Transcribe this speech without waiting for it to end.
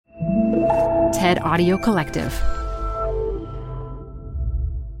TED Audio Collective.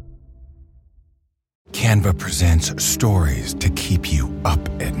 Canva presents stories to keep you up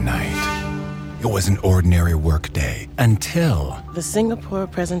at night. It was an ordinary workday until... The Singapore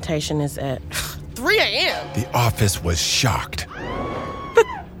presentation is at 3 a.m. The office was shocked. But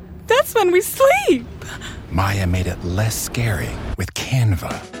that's when we sleep. Maya made it less scary with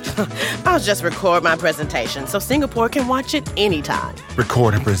Canva. I'll just record my presentation so Singapore can watch it anytime.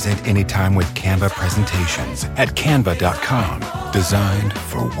 Record and present anytime with Canva presentations at canva.com. Designed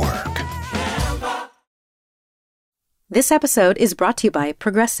for work. This episode is brought to you by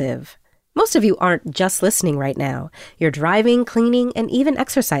Progressive. Most of you aren't just listening right now. You're driving, cleaning, and even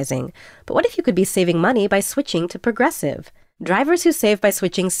exercising. But what if you could be saving money by switching to Progressive? Drivers who save by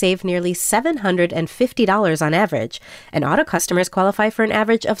switching save nearly $750 on average, and auto customers qualify for an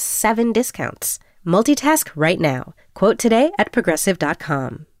average of 7 discounts. Multitask right now. Quote today at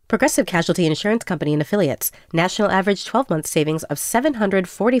Progressive.com. Progressive Casualty Insurance Company and Affiliates. National average 12-month savings of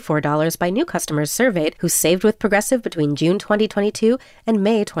 $744 by new customers surveyed who saved with Progressive between June 2022 and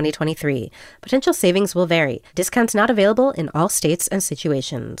May 2023. Potential savings will vary. Discounts not available in all states and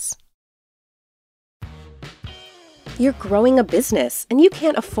situations. You're growing a business, and you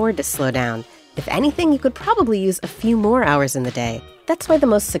can't afford to slow down. If anything, you could probably use a few more hours in the day. That's why the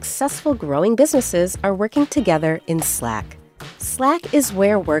most successful growing businesses are working together in Slack. Slack is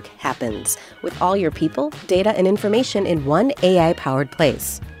where work happens, with all your people, data, and information in one AI-powered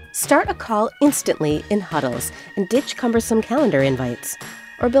place. Start a call instantly in huddles and ditch cumbersome calendar invites.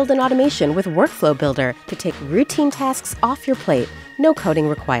 Or build an automation with Workflow Builder to take routine tasks off your plate, no coding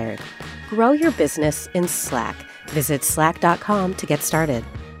required. Grow your business in Slack. Visit slack.com to get started.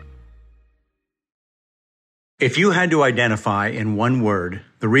 If you had to identify in one word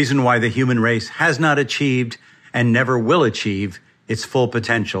the reason why the human race has not achieved and never will achieve its full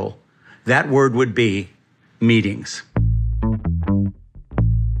potential, that word would be meetings.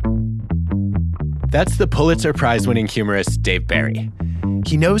 That's the Pulitzer Prize-winning humorist Dave Barry.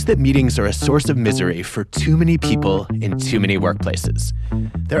 He knows that meetings are a source of misery for too many people in too many workplaces.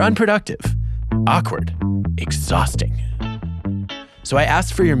 They're unproductive, awkward, exhausting. So I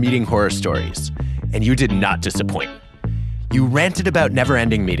asked for your meeting horror stories, and you did not disappoint. You ranted about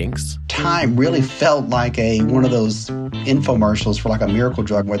never-ending meetings. Time really felt like one of those infomercials for like a miracle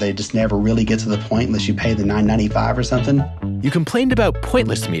drug where they just never really get to the point unless you pay the $9.95 or something. You complained about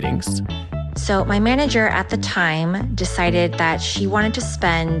pointless meetings. So my manager at the time decided that she wanted to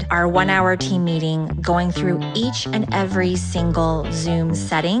spend our 1-hour team meeting going through each and every single Zoom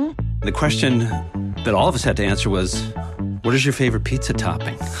setting. The question that all of us had to answer was, what is your favorite pizza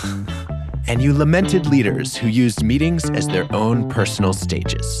topping? And you lamented leaders who used meetings as their own personal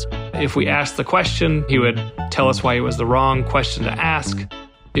stages. If we asked the question, he would tell us why it was the wrong question to ask.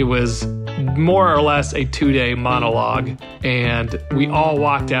 It was more or less a 2-day monologue, and we all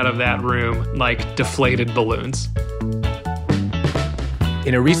walked out of that room like deflated balloons.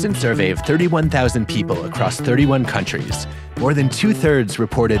 In a recent survey of 31,000 people across 31 countries, more than 2/3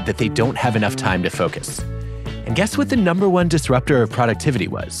 reported that they don't have enough time to focus. And guess what the number one disruptor of productivity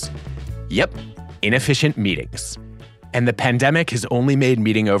was? Yep, inefficient meetings. And the pandemic has only made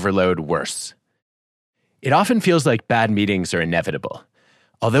meeting overload worse. It often feels like bad meetings are inevitable.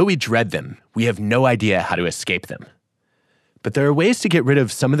 Although we dread them, we have no idea how to escape them. But there are ways to get rid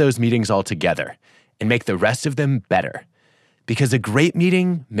of some of those meetings altogether and make the rest of them better. Because a great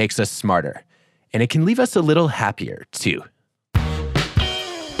meeting makes us smarter, and it can leave us a little happier, too.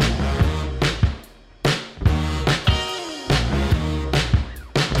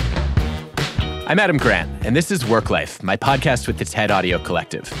 I'm Adam Grant, and this is WorkLife, my podcast with the TED Audio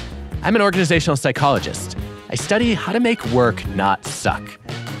Collective. I'm an organizational psychologist. I study how to make work not suck.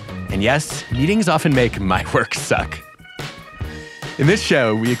 And yes, meetings often make my work suck. In this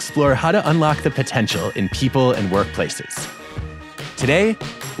show, we explore how to unlock the potential in people and workplaces. Today,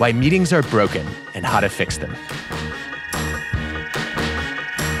 why meetings are broken and how to fix them.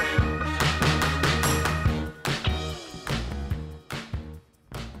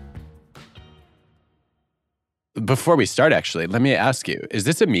 Before we start, actually, let me ask you, is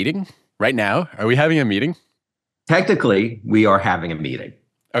this a meeting right now? Are we having a meeting? Technically, we are having a meeting.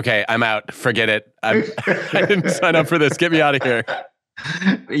 Okay, I'm out. Forget it. I didn't sign up for this. Get me out of here.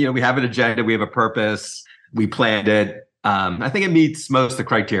 We have an agenda. We have a purpose. We planned it. I think it meets most of the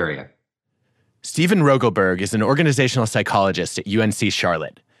criteria. Steven Rogelberg is an organizational psychologist at UNC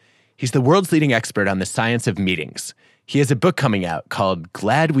Charlotte. He's the world's leading expert on the science of meetings. He has a book coming out called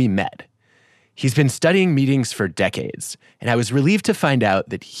Glad We Met. He's been studying meetings for decades, and I was relieved to find out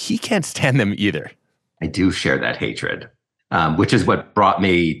that he can't stand them either. I do share that hatred. which is what brought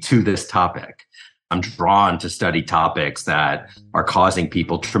me to this topic. I'm drawn to study topics that are causing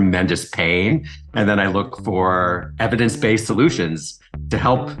people tremendous pain. And then I look for evidence-based solutions to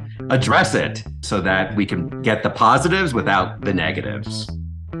help address it so that we can get the positives without the negatives.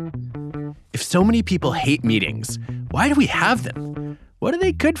 If so many people hate meetings, why do we have them? What are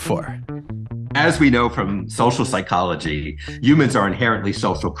they good for? As we know from social psychology, humans are inherently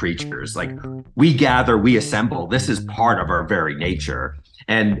social creatures. Like, we gather, we assemble. This is part of our very nature.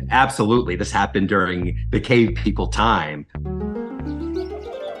 And absolutely, this happened during the cave people time.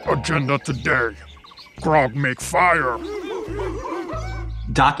 Agenda today. Grog make fire.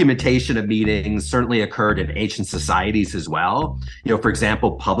 Documentation of meetings certainly occurred in ancient societies as well. For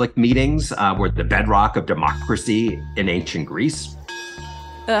example, public meetings were the bedrock of democracy in ancient Greece.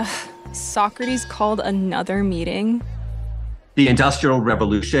 Socrates called another meeting? The Industrial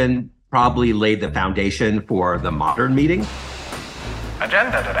Revolution probably laid the foundation for the modern meeting.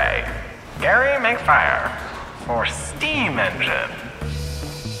 Agenda today. Gary makes fire for steam engine.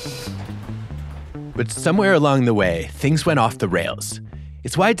 But somewhere along the way, things went off the rails.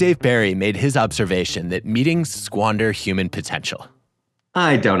 It's why Dave Barry made his observation that meetings squander human potential.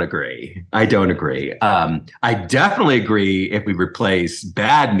 I don't agree. I definitely agree if we replace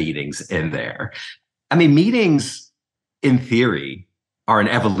bad meetings in there. I mean, meetings, in theory, are an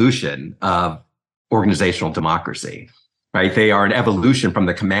evolution of organizational democracy, right? They are an evolution from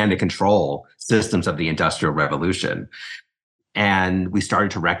the command and control systems of the Industrial Revolution. And we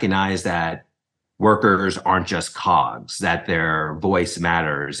started to recognize that workers aren't just cogs, that their voice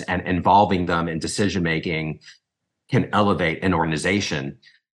matters, and involving them in decision-making can elevate an organization.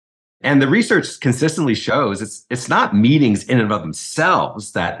 And the research consistently shows it's not meetings in and of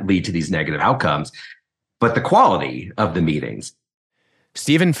themselves that lead to these negative outcomes, but the quality of the meetings.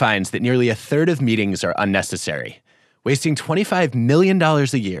 Stephen finds that nearly a third of meetings are unnecessary, wasting $25 million a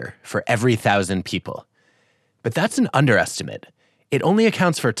year for every 1,000 people. But that's an underestimate. It only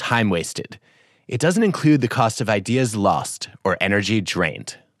accounts for time wasted. It doesn't include the cost of ideas lost or energy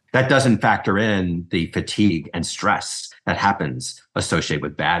drained. That doesn't factor in the fatigue and stress that happens associated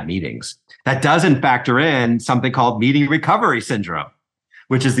with bad meetings. That doesn't factor in something called meeting recovery syndrome,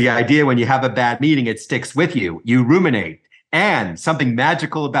 which is the idea when you have a bad meeting, it sticks with you. You ruminate. And something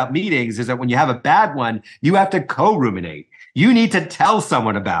magical about meetings is that when you have a bad one, you have to co-ruminate. You need to tell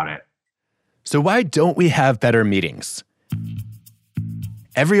someone about it. So why don't we have better meetings?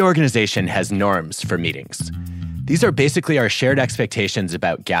 Every organization has norms for meetings. These are basically our shared expectations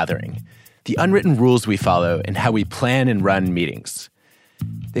about gathering, the unwritten rules we follow and how we plan and run meetings.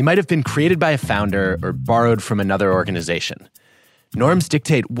 They might have been created by a founder or borrowed from another organization. Norms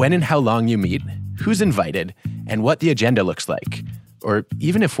dictate when and how long you meet, who's invited, and what the agenda looks like, or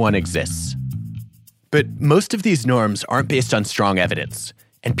even if one exists. But most of these norms aren't based on strong evidence,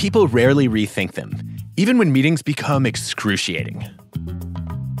 and people rarely rethink them, even when meetings become excruciating.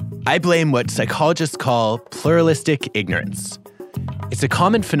 I blame what psychologists call pluralistic ignorance. It's a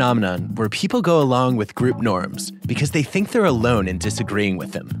common phenomenon where people go along with group norms because they think they're alone in disagreeing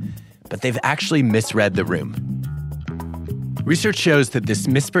with them, but they've actually misread the room. Research shows that this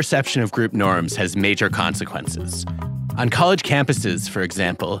misperception of group norms has major consequences. On college campuses, for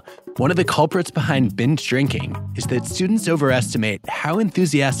example, one of the culprits behind binge drinking is that students overestimate how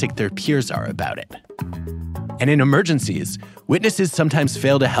enthusiastic their peers are about it. And in emergencies, witnesses sometimes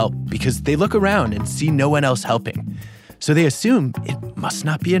fail to help because they look around and see no one else helping. So they assume it must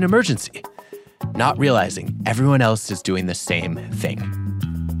not be an emergency, not realizing everyone else is doing the same thing.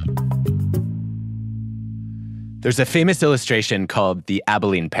 There's a famous illustration called the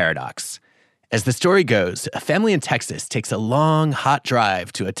Abilene Paradox. As the story goes, a family in Texas takes a long, hot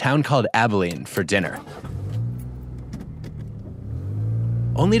drive to a town called Abilene for dinner,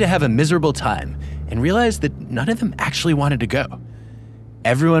 only to have a miserable time and realize that none of them actually wanted to go.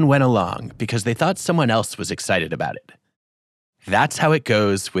 Everyone went along because they thought someone else was excited about it. That's how it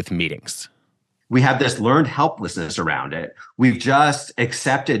goes with meetings. We have this learned helplessness around it. We've just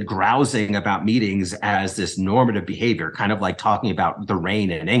accepted grousing about meetings as this normative behavior, kind of like talking about the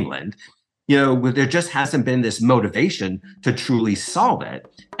rain in England. There just hasn't been this motivation to truly solve it.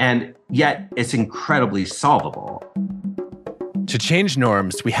 And yet it's incredibly solvable. To change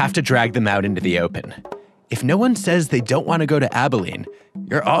norms, we have to drag them out into the open. If no one says they don't want to go to Abilene,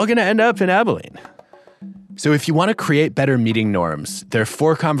 you're all going to end up in Abilene. So if you want to create better meeting norms, there are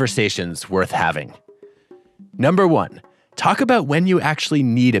 4 conversations worth having. Number 1, talk about when you actually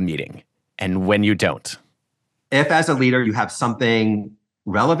need a meeting and when you don't. If as a leader you have something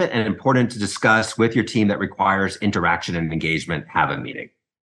relevant and important to discuss with your team that requires interaction and engagement, have a meeting.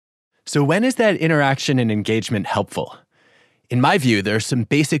 So when is that interaction and engagement helpful? In my view, there are some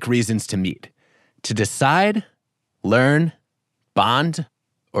basic reasons to meet: to decide, learn, bond,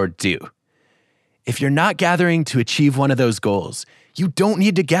 or do. If you're not gathering to achieve one of those goals, you don't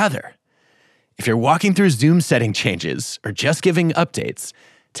need to gather. If you're walking through Zoom setting changes or just giving updates,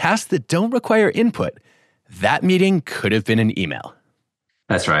 tasks that don't require input, that meeting could have been an email.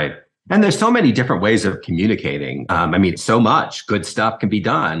 That's right. And there's so many different ways of communicating. So much good stuff can be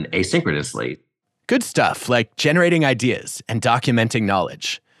done asynchronously. Good stuff like generating ideas and documenting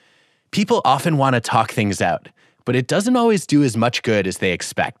knowledge. People often want to talk things out, but it doesn't always do as much good as they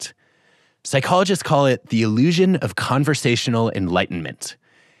expect. Psychologists call it the illusion of conversational enlightenment.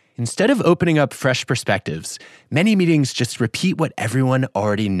 Instead of opening up fresh perspectives, many meetings just repeat what everyone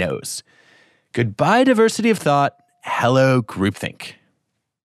already knows. Goodbye diversity of thought, hello groupthink.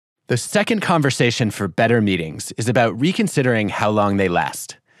 The second conversation for better meetings is about reconsidering how long they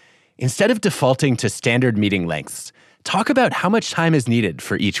last. Instead of defaulting to standard meeting lengths, talk about how much time is needed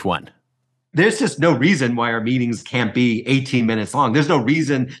for each one. There's just no reason why our meetings can't be 18 minutes long. There's no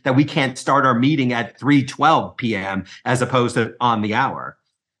reason that we can't start our meeting at 3:12 p.m. as opposed to on the hour.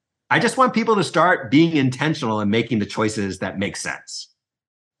 I just want people to start being intentional and making the choices that make sense.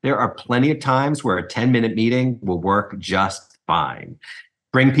 There are plenty of times where a 10-minute meeting will work just fine.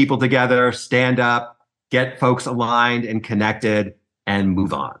 Bring people together, stand up, get folks aligned and connected, and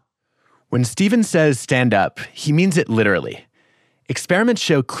move on. When Steven says stand up, he means it literally. Experiments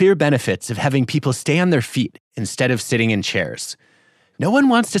show clear benefits of having people stay on their feet instead of sitting in chairs. No one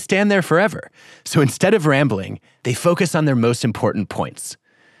wants to stand there forever, so instead of rambling, they focus on their most important points.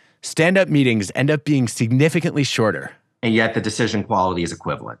 Stand-up meetings end up being significantly shorter. And yet the decision quality is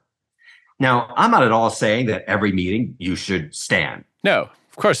equivalent. Now, I'm not at all saying that every meeting you should stand. No,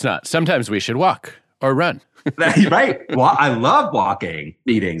 of course not. Sometimes we should walk or run. Right. Well, I love walking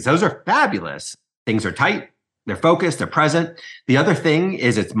meetings. Those are fabulous. Things are tight. They're focused. They're present. The other thing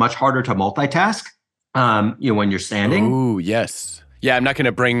is it's much harder to multitask when you're standing. Oh, yes. Yeah, I'm not going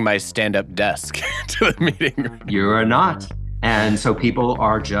to bring my stand-up desk to the meeting. You are not. And so people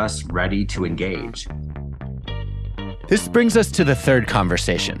are just ready to engage. This brings us to the third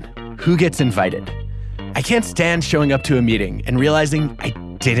conversation. Who gets invited? I can't stand showing up to a meeting and realizing I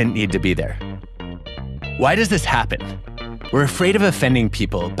didn't need to be there. Why does this happen? We're afraid of offending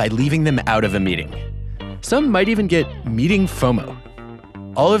people by leaving them out of a meeting. Some might even get meeting FOMO.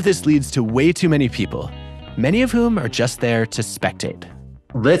 All of this leads to way too many people, many of whom are just there to spectate.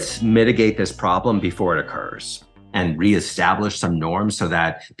 Let's mitigate this problem before it occurs and reestablish some norms so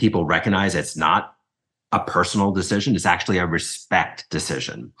that people recognize it's not a personal decision, it's actually a respect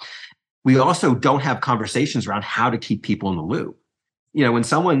decision. We also don't have conversations around how to keep people in the loop. When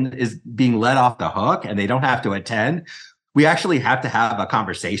someone is being let off the hook and they don't have to attend, we actually have to have a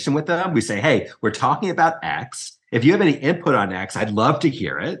conversation with them. We say, hey, we're talking about X. If you have any input on X, I'd love to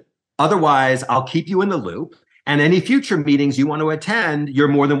hear it. Otherwise, I'll keep you in the loop. And any future meetings you want to attend, you're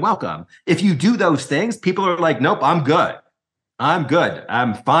more than welcome. If you do those things, people are like, nope, I'm good.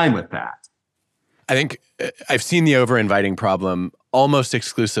 I'm fine with that. I think I've seen the over-inviting problem almost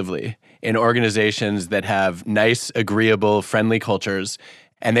exclusively in organizations that have nice, agreeable, friendly cultures.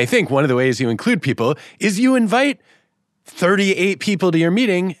 And they think one of the ways you include people is you invite 38 people to your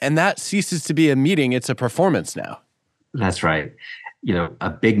meeting, and that ceases to be a meeting. It's a performance now. That's right. A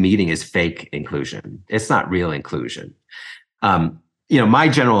big meeting is fake inclusion. It's not real inclusion. My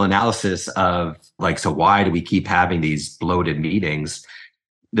general analysis of so why do we keep having these bloated meetings?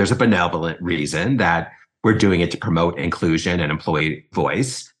 There's a benevolent reason that we're doing it to promote inclusion and employee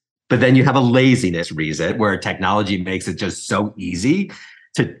voice. But then you have a laziness reason where technology makes it just so easy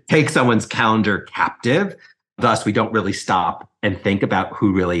to take someone's calendar captive. Thus, we don't really stop and think about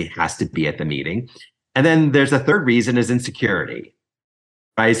who really has to be at the meeting. And then there's a third reason is insecurity,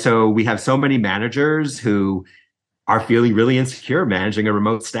 right? So we have so many managers who are feeling really insecure managing a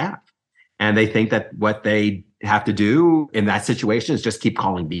remote staff. And they think that what they have to do in that situation is just keep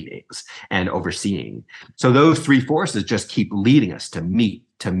calling meetings and overseeing. So those three forces just keep leading us to meet,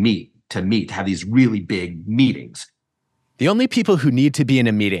 to have these really big meetings. The only people who need to be in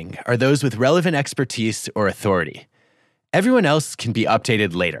a meeting are those with relevant expertise or authority. Everyone else can be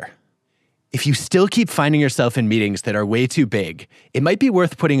updated later. If you still keep finding yourself in meetings that are way too big, it might be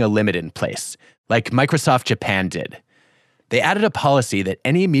worth putting a limit in place, like Microsoft Japan did. They added a policy that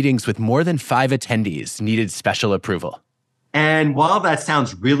any meetings with more than 5 attendees needed special approval. And while that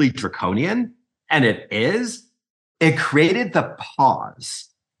sounds really draconian, and it is, it created the pause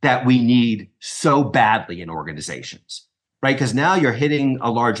that we need so badly in organizations, right? Because now you're hitting a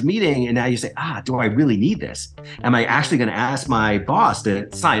large meeting and now you say, do I really need this? Am I actually going to ask my boss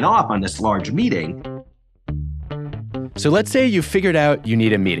to sign off on this large meeting? So let's say you figured out you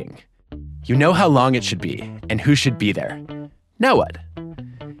need a meeting. You know how long it should be and who should be there. Now what?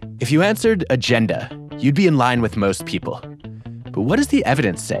 If you answered agenda, you'd be in line with most people. But what does the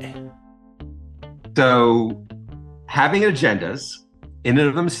evidence say? So having agendas in and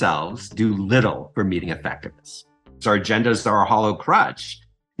of themselves do little for meeting effectiveness. So our agendas are a hollow crutch.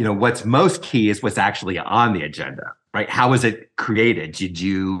 What's most key is what's actually on the agenda, right? How was it created? Did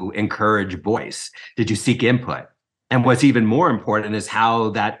you encourage voice? Did you seek input? And what's even more important is how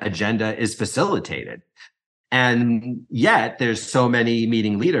that agenda is facilitated. And yet there's so many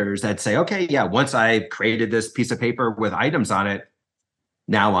meeting leaders that say, okay, yeah, once I've created this piece of paper with items on it,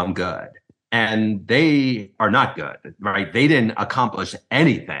 now I'm good. And they are not good, right? They didn't accomplish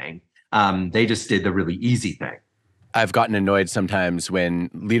anything. They just did the really easy thing. I've gotten annoyed sometimes when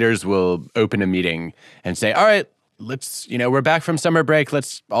leaders will open a meeting and say, all right, let's, we're back from summer break.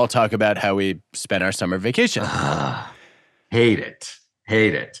 Let's all talk about how we spent our summer vacation. Hate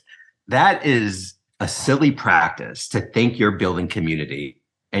it. That is a silly practice to think you're building community,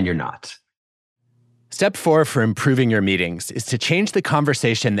 and you're not. Step 4 for improving your meetings is to change the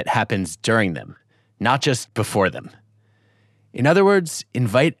conversation that happens during them, not just before them. In other words,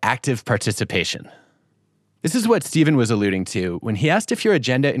 invite active participation. This is what Stephen was alluding to when he asked if your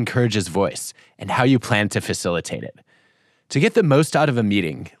agenda encourages voice and how you plan to facilitate it. To get the most out of a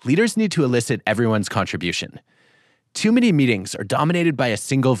meeting, leaders need to elicit everyone's contribution. Too many meetings are dominated by a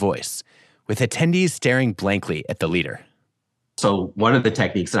single voice, with attendees staring blankly at the leader. So one of the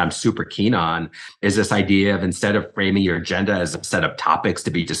techniques that I'm super keen on is this idea of, instead of framing your agenda as a set of topics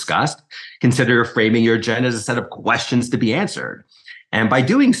to be discussed, consider framing your agenda as a set of questions to be answered. And by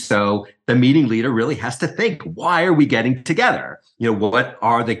doing so, the meeting leader really has to think, why are we getting together? What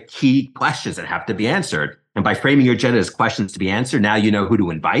are the key questions that have to be answered? And by framing your agenda as questions to be answered, now you know who to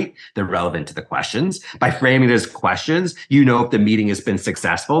invite. They're relevant to the questions. By framing it as questions, you know if the meeting has been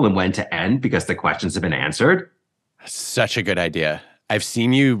successful and when to end because the questions have been answered. Such a good idea. I've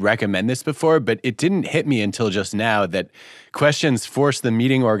seen you recommend this before, but it didn't hit me until just now that questions force the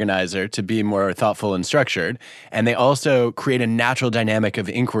meeting organizer to be more thoughtful and structured, and they also create a natural dynamic of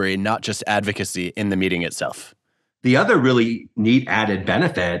inquiry, not just advocacy, in the meeting itself. The other really neat added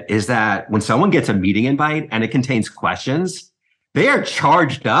benefit is that when someone gets a meeting invite and it contains questions, they are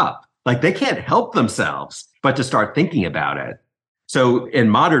charged up. Like, they can't help themselves but to start thinking about it. So in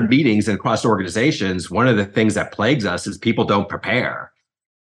modern meetings and across organizations, one of the things that plagues us is people don't prepare.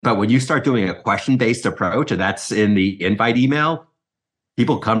 But when you start doing a question-based approach, and that's in the invite email,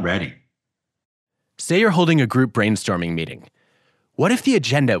 people come ready. Say you're holding a group brainstorming meeting. What if the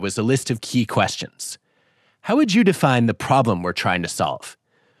agenda was a list of key questions? How would you define the problem we're trying to solve?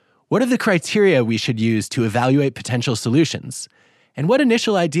 What are the criteria we should use to evaluate potential solutions? And what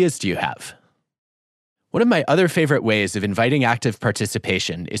initial ideas do you have? One of my other favorite ways of inviting active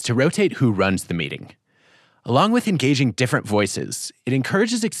participation is to rotate who runs the meeting. Along with engaging different voices, it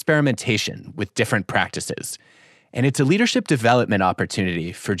encourages experimentation with different practices, and it's a leadership development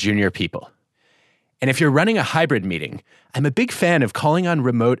opportunity for junior people. And if you're running a hybrid meeting, I'm a big fan of calling on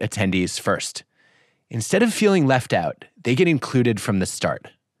remote attendees first. Instead of feeling left out, they get included from the start.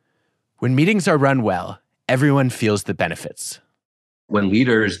 When meetings are run well, everyone feels the benefits. When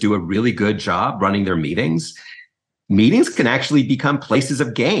leaders do a really good job running their meetings, meetings can actually become places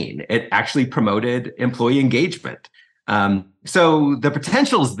of gain. It actually promoted employee engagement. So the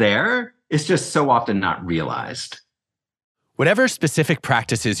potential's there. It's just so often not realized. Whatever specific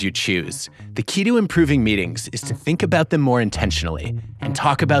practices you choose, the key to improving meetings is to think about them more intentionally and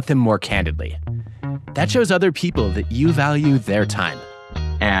talk about them more candidly. That shows other people that you value their time.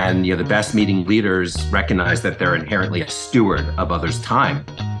 And the best meeting leaders recognize that they're inherently a steward of others' time.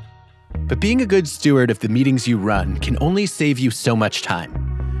 But being a good steward of the meetings you run can only save you so much time.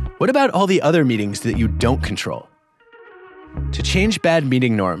 What about all the other meetings that you don't control? To change bad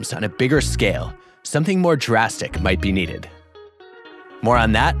meeting norms on a bigger scale, something more drastic might be needed. More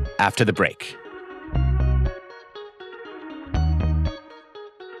on that after the break.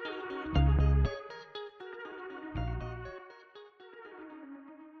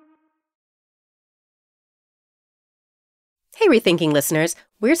 Hey, Rethinking listeners,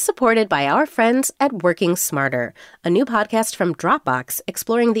 we're supported by our friends at Working Smarter, a new podcast from Dropbox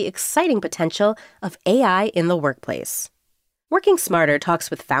exploring the exciting potential of AI in the workplace. Working Smarter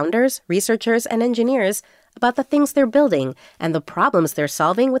talks with founders, researchers, and engineers about the things they're building and the problems they're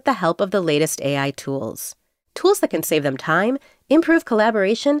solving with the help of the latest AI tools. Tools that can save them time, improve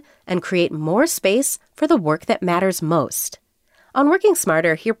collaboration, and create more space for the work that matters most. On Working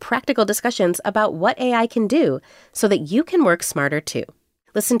Smarter, hear practical discussions about what AI can do so that you can work smarter too.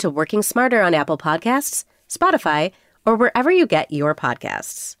 Listen to Working Smarter on Apple Podcasts, Spotify, or wherever you get your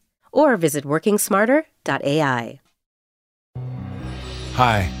podcasts. Or visit workingsmarter.ai.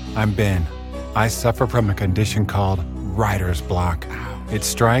 Hi, I'm Ben. I suffer from a condition called writer's block. It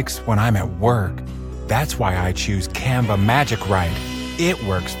strikes when I'm at work. That's why I choose Canva Magic Write. It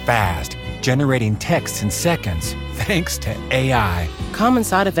works fast, generating text in seconds, thanks to AI. Common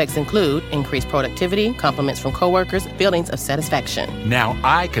side effects include increased productivity, compliments from coworkers, feelings of satisfaction. Now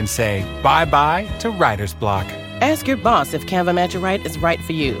I can say bye-bye to writer's block. Ask your boss if Canva Magic Write is right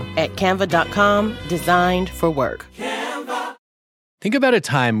for you at canva.com, designed for work. Think about a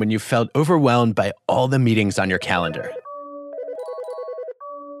time when you felt overwhelmed by all the meetings on your calendar.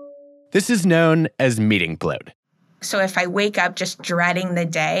 This is known as meeting bloat. So if I wake up just dreading the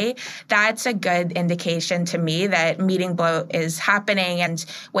day, that's a good indication to me that meeting bloat is happening. And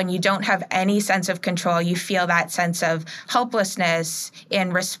when you don't have any sense of control, you feel that sense of helplessness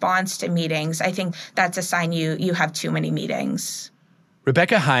in response to meetings. I think that's a sign you have too many meetings.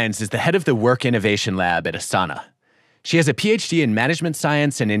 Rebecca Hines is the head of the Work Innovation Lab at Asana. She has a PhD in management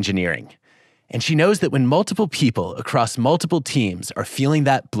science and engineering. And she knows that when multiple people across multiple teams are feeling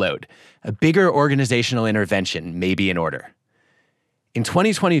that bloat, a bigger organizational intervention may be in order. In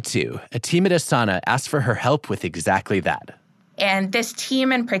 2022, a team at Asana asked for her help with exactly that. And this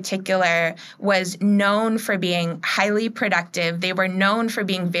team in particular was known for being highly productive. They were known for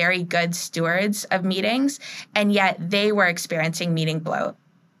being very good stewards of meetings, and yet they were experiencing meeting bloat.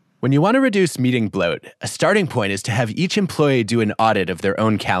 When you want to reduce meeting bloat, a starting point is to have each employee do an audit of their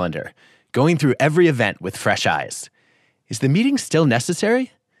own calendar, going through every event with fresh eyes. Is the meeting still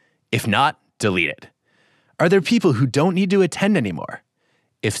necessary? If not, delete it. Are there people who don't need to attend anymore?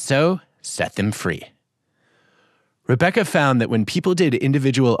 If so, set them free. Rebecca found that when people did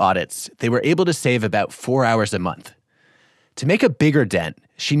individual audits, they were able to save about 4 hours a month. To make a bigger dent,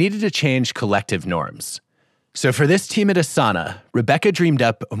 she needed to change collective norms. So for this team at Asana, Rebecca dreamed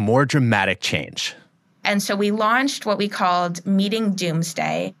up a more dramatic change. And so we launched what we called Meeting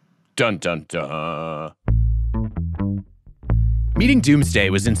Doomsday. Dun, dun, dun. Meeting Doomsday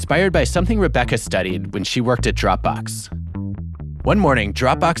was inspired by something Rebecca studied when she worked at Dropbox. One morning,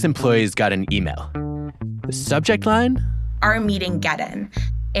 Dropbox employees got an email. The subject line? Our meeting get-in.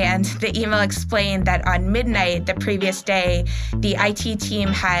 And the email explained that on midnight the previous day, the IT team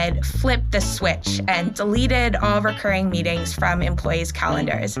had flipped the switch and deleted all recurring meetings from employees'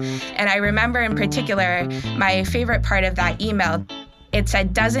 calendars. And I remember in particular, my favorite part of that email, it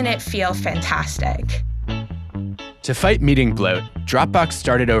said, "Doesn't it feel fantastic?" To fight meeting bloat, Dropbox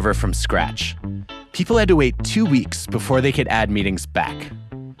started over from scratch. People had to wait 2 weeks before they could add meetings back.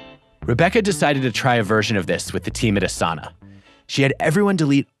 Rebecca decided to try a version of this with the team at Asana. She had everyone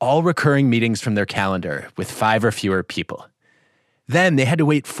delete all recurring meetings from their calendar with 5 or fewer people. Then they had to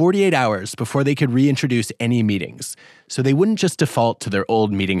wait 48 hours before they could reintroduce any meetings, so they wouldn't just default to their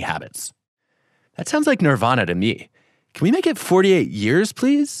old meeting habits. That sounds like nirvana to me. Can we make it 48 years,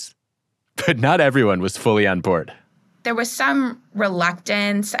 please? But not everyone was fully on board. There was some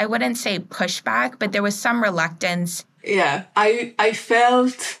reluctance. I wouldn't say pushback, but there was some reluctance. Yeah, I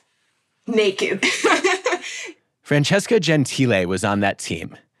felt naked. Francesca Gentile was on that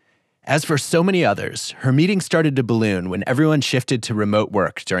team. As for so many others, her meetings started to balloon when everyone shifted to remote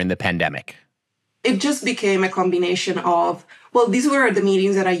work during the pandemic. It just became a combination of, well, these were the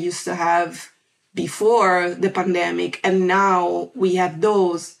meetings that I used to have before the pandemic, and now we have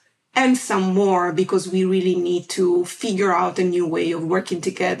those and some more because we really need to figure out a new way of working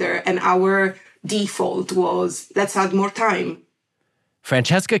together. And our default was, let's add more time.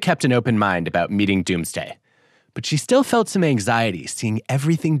 Francesca kept an open mind about meeting Doomsday, but she still felt some anxiety seeing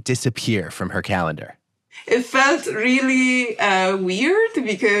everything disappear from her calendar. It felt really weird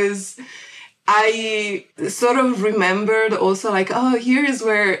because I sort of remembered also like, oh, here is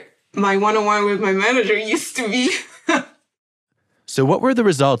where my one-on-one with my manager used to be. So what were the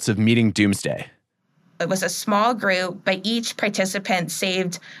results of meeting Doomsday? It was a small group, but each participant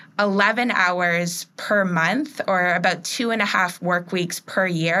saved 11 hours per month, or about 2.5 work weeks per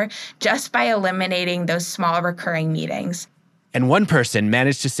year, just by eliminating those small recurring meetings. And one person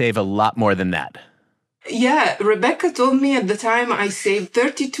managed to save a lot more than that. Yeah, Rebecca told me at the time I saved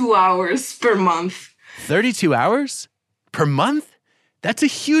 32 hours per month. 32 hours? Per month? That's a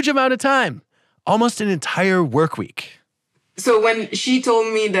huge amount of time. Almost an entire work week. So when she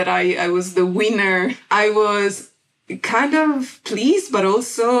told me that I was the winner, I was kind of pleased, but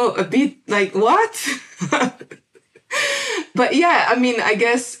also a bit like, what? But yeah, I mean, I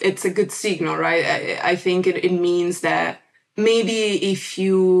guess it's a good signal, right? I think it means that maybe if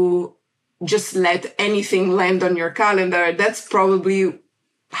you just let anything land on your calendar, that's probably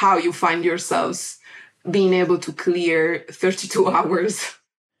how you find yourselves being able to clear 32 hours.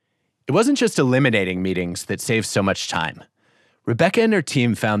 It wasn't just eliminating meetings that saved so much time. Rebecca and her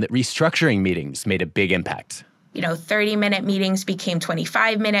team found that restructuring meetings made a big impact. 30-minute meetings became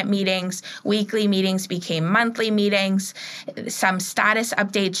 25-minute meetings. Weekly meetings became monthly meetings. Some status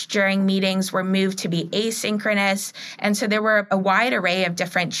updates during meetings were moved to be asynchronous. And so there were a wide array of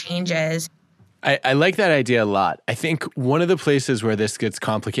different changes. I like that idea a lot. I think one of the places where this gets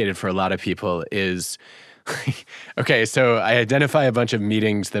complicated for a lot of people is, okay, so I identify a bunch of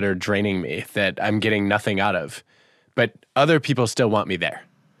meetings that are draining me, that I'm getting nothing out of, but other people still want me there.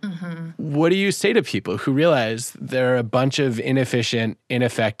 Mm-hmm. What do you say to people who realize there are a bunch of inefficient,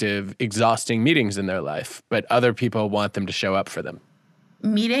 ineffective, exhausting meetings in their life, but other people want them to show up for them?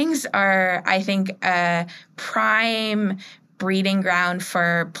 Meetings are, I think, a prime breeding ground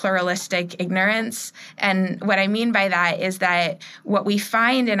for pluralistic ignorance. And what I mean by that is that what we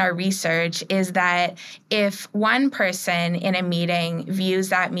find in our research is that if one person in a meeting views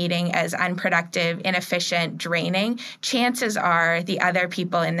that meeting as unproductive, inefficient, draining, chances are the other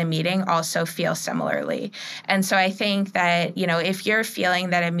people in the meeting also feel similarly. And so I think that, if you're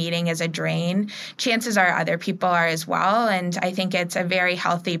feeling that a meeting is a drain, chances are other people are as well. And I think it's a very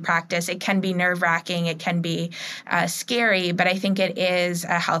healthy practice. It can be nerve-wracking. It can be scary, but I think it is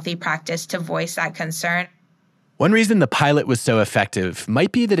a healthy practice to voice that concern. One reason the pilot was so effective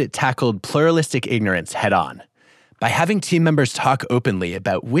might be that it tackled pluralistic ignorance head on by having team members talk openly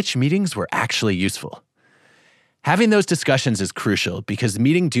about which meetings were actually useful. Having those discussions is crucial because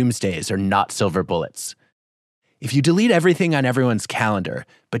meeting doomsdays are not silver bullets. If you delete everything on everyone's calendar,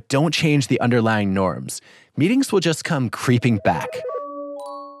 but don't change the underlying norms, meetings will just come creeping back.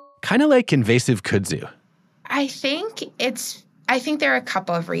 Kind of like invasive kudzu. I think there are a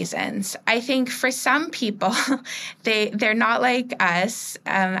couple of reasons. I think for some people, they're not like us,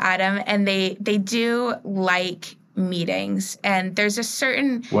 Adam, and they do like meetings. And there's a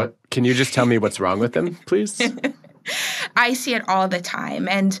certain... What? Can you just tell me what's wrong with them, please? I see it all the time.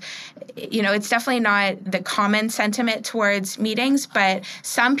 And, it's definitely not the common sentiment towards meetings, but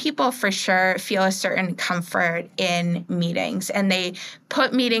some people for sure feel a certain comfort in meetings. And they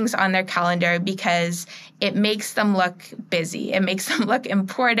put meetings on their calendar because it makes them look busy. It makes them look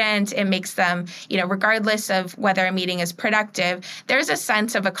important. It makes them, regardless of whether a meeting is productive, there's a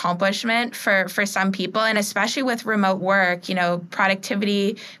sense of accomplishment for some people. And especially with remote work,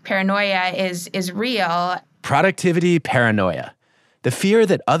 productivity paranoia is real. Productivity paranoia. The fear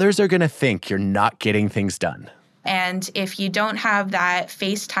that others are going to think you're not getting things done. And if you don't have that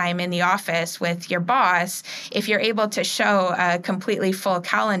FaceTime in the office with your boss, if you're able to show a completely full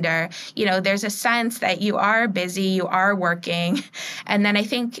calendar, there's a sense that you are busy, you are working. And then I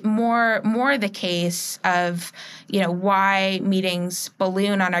think more the case of, why meetings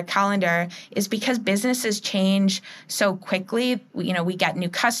balloon on our calendar is because businesses change so quickly. We get new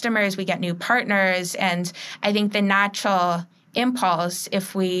customers, we get new partners. And I think the natural impulse,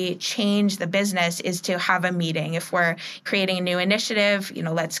 if we change the business, is to have a meeting. If we're creating a new initiative,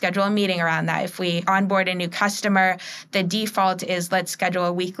 let's schedule a meeting around that. If we onboard a new customer, the default is let's schedule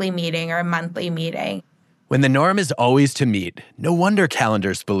a weekly meeting or a monthly meeting. When the norm is always to meet, no wonder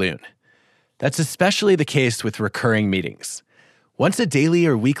calendars balloon. That's especially the case with recurring meetings. Once a daily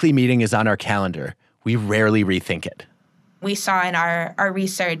or weekly meeting is on our calendar, we rarely rethink it. We saw in our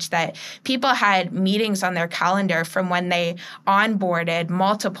research that people had meetings on their calendar from when they onboarded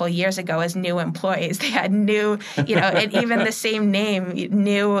multiple years ago as new employees. They had new, and even the same name,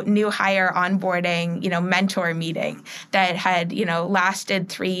 new hire onboarding, mentor meeting that had, lasted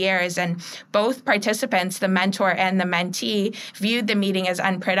 3 years. And both participants, the mentor and the mentee, viewed the meeting as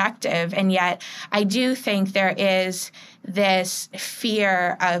unproductive. And yet I do think there is this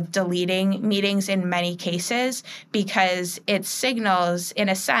fear of deleting meetings in many cases because it signals, in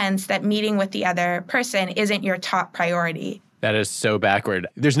a sense, that meeting with the other person isn't your top priority. That is so backward.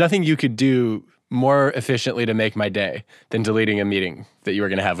 There's nothing you could do more efficiently to make my day than deleting a meeting that you were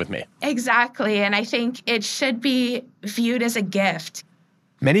going to have with me. Exactly. And I think it should be viewed as a gift.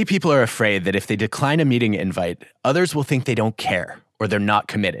 Many people are afraid that if they decline a meeting invite, others will think they don't care or they're not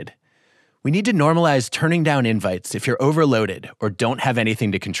committed. We need to normalize turning down invites if you're overloaded or don't have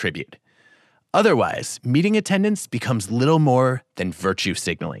anything to contribute. Otherwise, meeting attendance becomes little more than virtue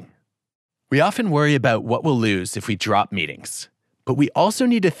signaling. We often worry about what we'll lose if we drop meetings, but we also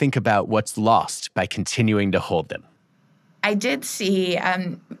need to think about what's lost by continuing to hold them. I did see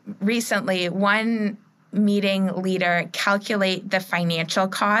recently one meeting leader calculate the financial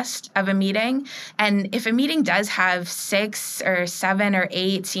cost of a meeting. And if a meeting does have 6 or 7 or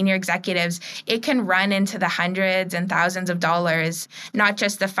 8 senior executives, it can run into the hundreds and thousands of dollars, not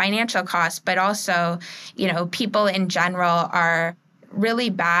just the financial cost, but also, people in general are really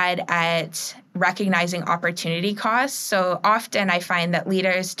bad at recognizing opportunity costs. So often I find that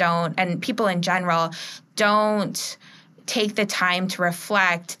leaders don't, and people in general, don't take the time to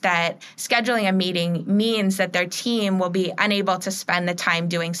reflect that scheduling a meeting means that their team will be unable to spend the time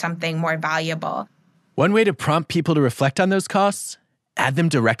doing something more valuable. One way to prompt people to reflect on those costs? Add them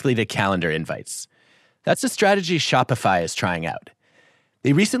directly to calendar invites. That's a strategy Shopify is trying out.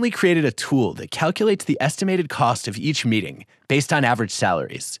 They recently created a tool that calculates the estimated cost of each meeting based on average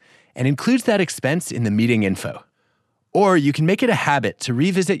salaries and includes that expense in the meeting info. Or you can make it a habit to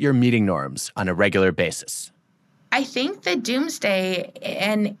revisit your meeting norms on a regular basis. I think the doomsday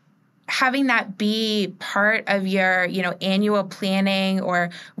and having that be part of your, annual planning or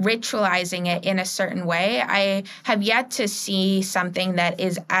ritualizing it in a certain way, I have yet to see something that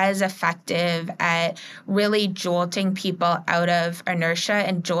is as effective at really jolting people out of inertia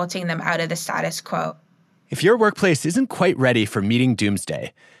and jolting them out of the status quo. If your workplace isn't quite ready for meeting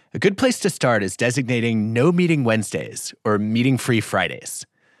doomsday, a good place to start is designating no meeting Wednesdays or meeting-free Fridays.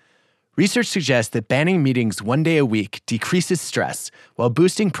 Research suggests that banning meetings one day a week decreases stress while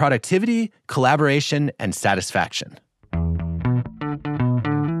boosting productivity, collaboration, and satisfaction.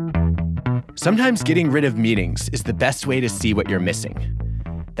 Sometimes getting rid of meetings is the best way to see what you're missing.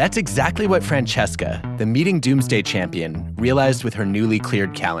 That's exactly what Francesca, the meeting doomsday champion, realized with her newly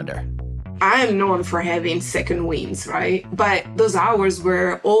cleared calendar. I am known for having second wins, right? But those hours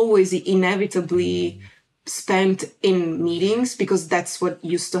were always inevitably spent in meetings because that's what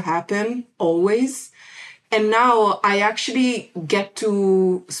used to happen always. And now I actually get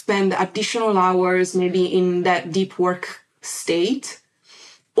to spend additional hours maybe in that deep work state.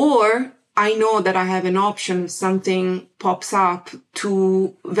 Or I know that I have an option if something pops up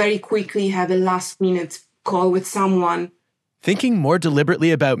to very quickly have a last minute call with someone. Thinking more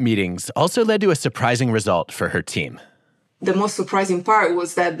deliberately about meetings also led to a surprising result for her team. The most surprising part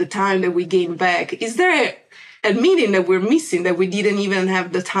was that the time that we gained back, is there a meeting that we're missing that we didn't even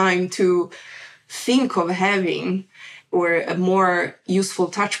have the time to think of having, or a more useful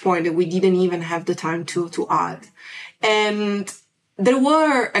touch point that we didn't even have the time to add? And there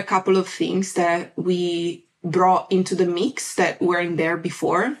were a couple of things that we brought into the mix that weren't there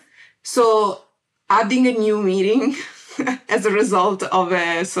before. So adding a new meeting as a result of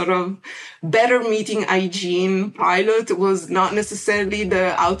a sort of better meeting hygiene pilot was not necessarily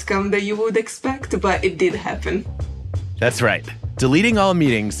the outcome that you would expect, but it did happen. That's right. Deleting all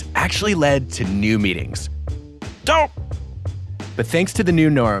meetings actually led to new meetings. Don't! But thanks to the new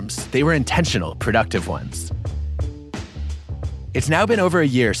norms, they were intentional, productive ones. It's now been over a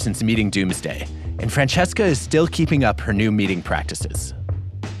year since meeting doomsday, and Francesca is still keeping up her new meeting practices.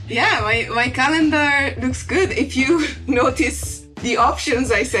 Yeah, my calendar looks good. If you notice the options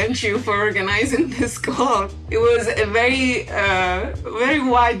I sent you for organizing this call, it was a very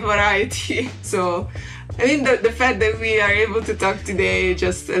wide variety. So, I mean, the fact that we are able to talk today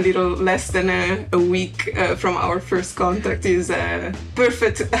just a little less than a week from our first contact is a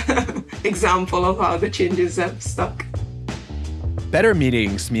perfect example of how the changes have stuck. Better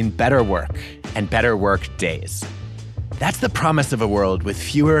meetings mean better work and better work days. That's the promise of a world with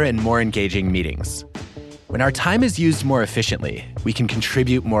fewer and more engaging meetings. When our time is used more efficiently, we can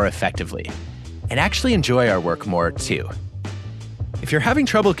contribute more effectively and actually enjoy our work more, too. If you're having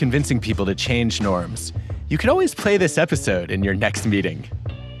trouble convincing people to change norms, you can always play this episode in your next meeting.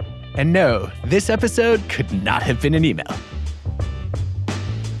 And no, this episode could not have been an email.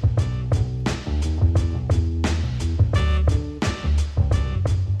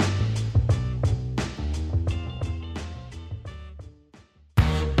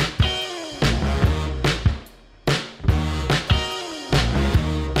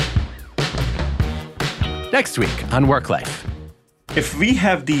 Next week on WorkLife. If we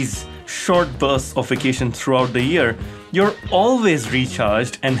have these short bursts of vacation throughout the year, you're always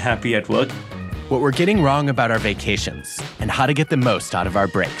recharged and happy at work. What we're getting wrong about our vacations and how to get the most out of our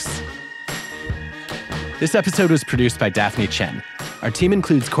breaks. This episode was produced by Daphne Chen. Our team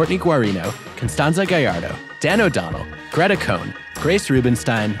includes Courtney Guarino, Constanza Gallardo, Dan O'Donnell, Greta Cohn, Grace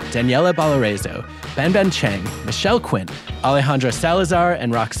Rubenstein, Daniela Balarezo, Ben Cheng, Michelle Quint, Alejandra Salazar,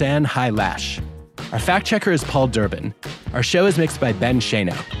 and Roxanne Hai Lash. Our fact checker is Paul Durbin. Our show is mixed by Ben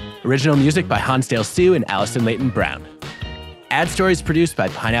Shano. Original music by Hansdale Sue and Allison Leighton Brown. Ad stories produced by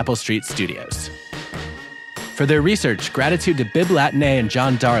Pineapple Street Studios. For their research, gratitude to Bib Latané and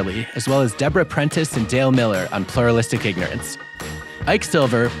John Darley, as well as Deborah Prentice and Dale Miller on pluralistic ignorance. Ike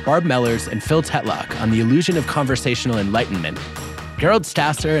Silver, Barb Mellers, and Phil Tetlock on the illusion of conversational enlightenment. Gerald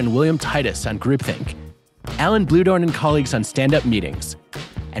Stasser and William Titus on groupthink. Alan Bludorn and colleagues on stand-up meetings.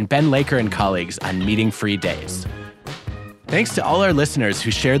 And Ben Laker and colleagues on meeting-free days. Thanks to all our listeners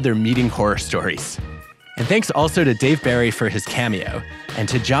who shared their meeting horror stories. And thanks also to Dave Barry for his cameo, and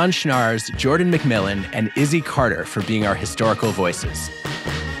to John Schnars, Jordan McMillan, and Izzy Carter for being our historical voices.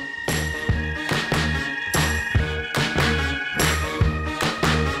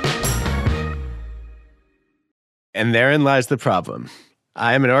 And therein lies the problem.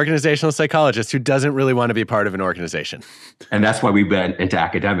 I am an organizational psychologist who doesn't really want to be part of an organization. And that's why we went into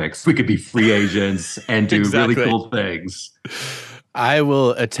academics. We could be free agents and do Exactly. really cool things. I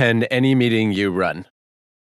will attend any meeting you run.